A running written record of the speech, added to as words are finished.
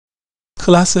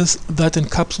Classes that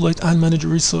encapsulate and manage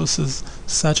resources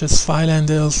such as file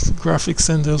handles, graphics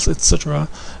handles, etc.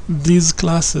 These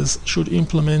classes should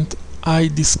implement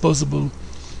iDisposable.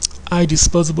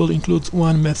 iDisposable includes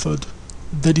one method,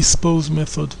 the dispose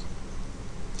method.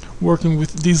 Working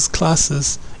with these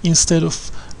classes, instead of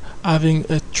having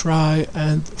a try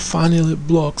and finally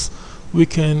blocks, we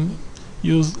can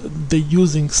use the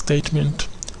using statement.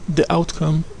 The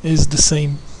outcome is the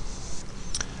same.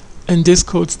 In this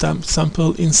code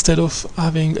sample, instead of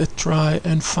having a try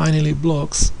and finally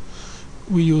blocks,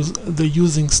 we use the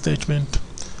using statement.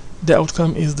 The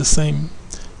outcome is the same.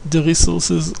 The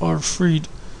resources are freed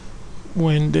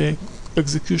when the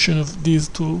execution of these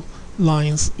two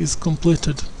lines is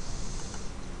completed.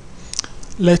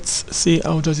 Let's see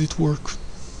how does it work.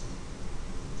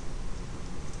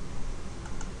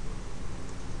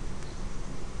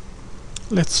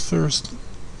 Let's first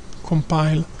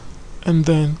compile and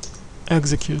then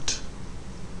execute.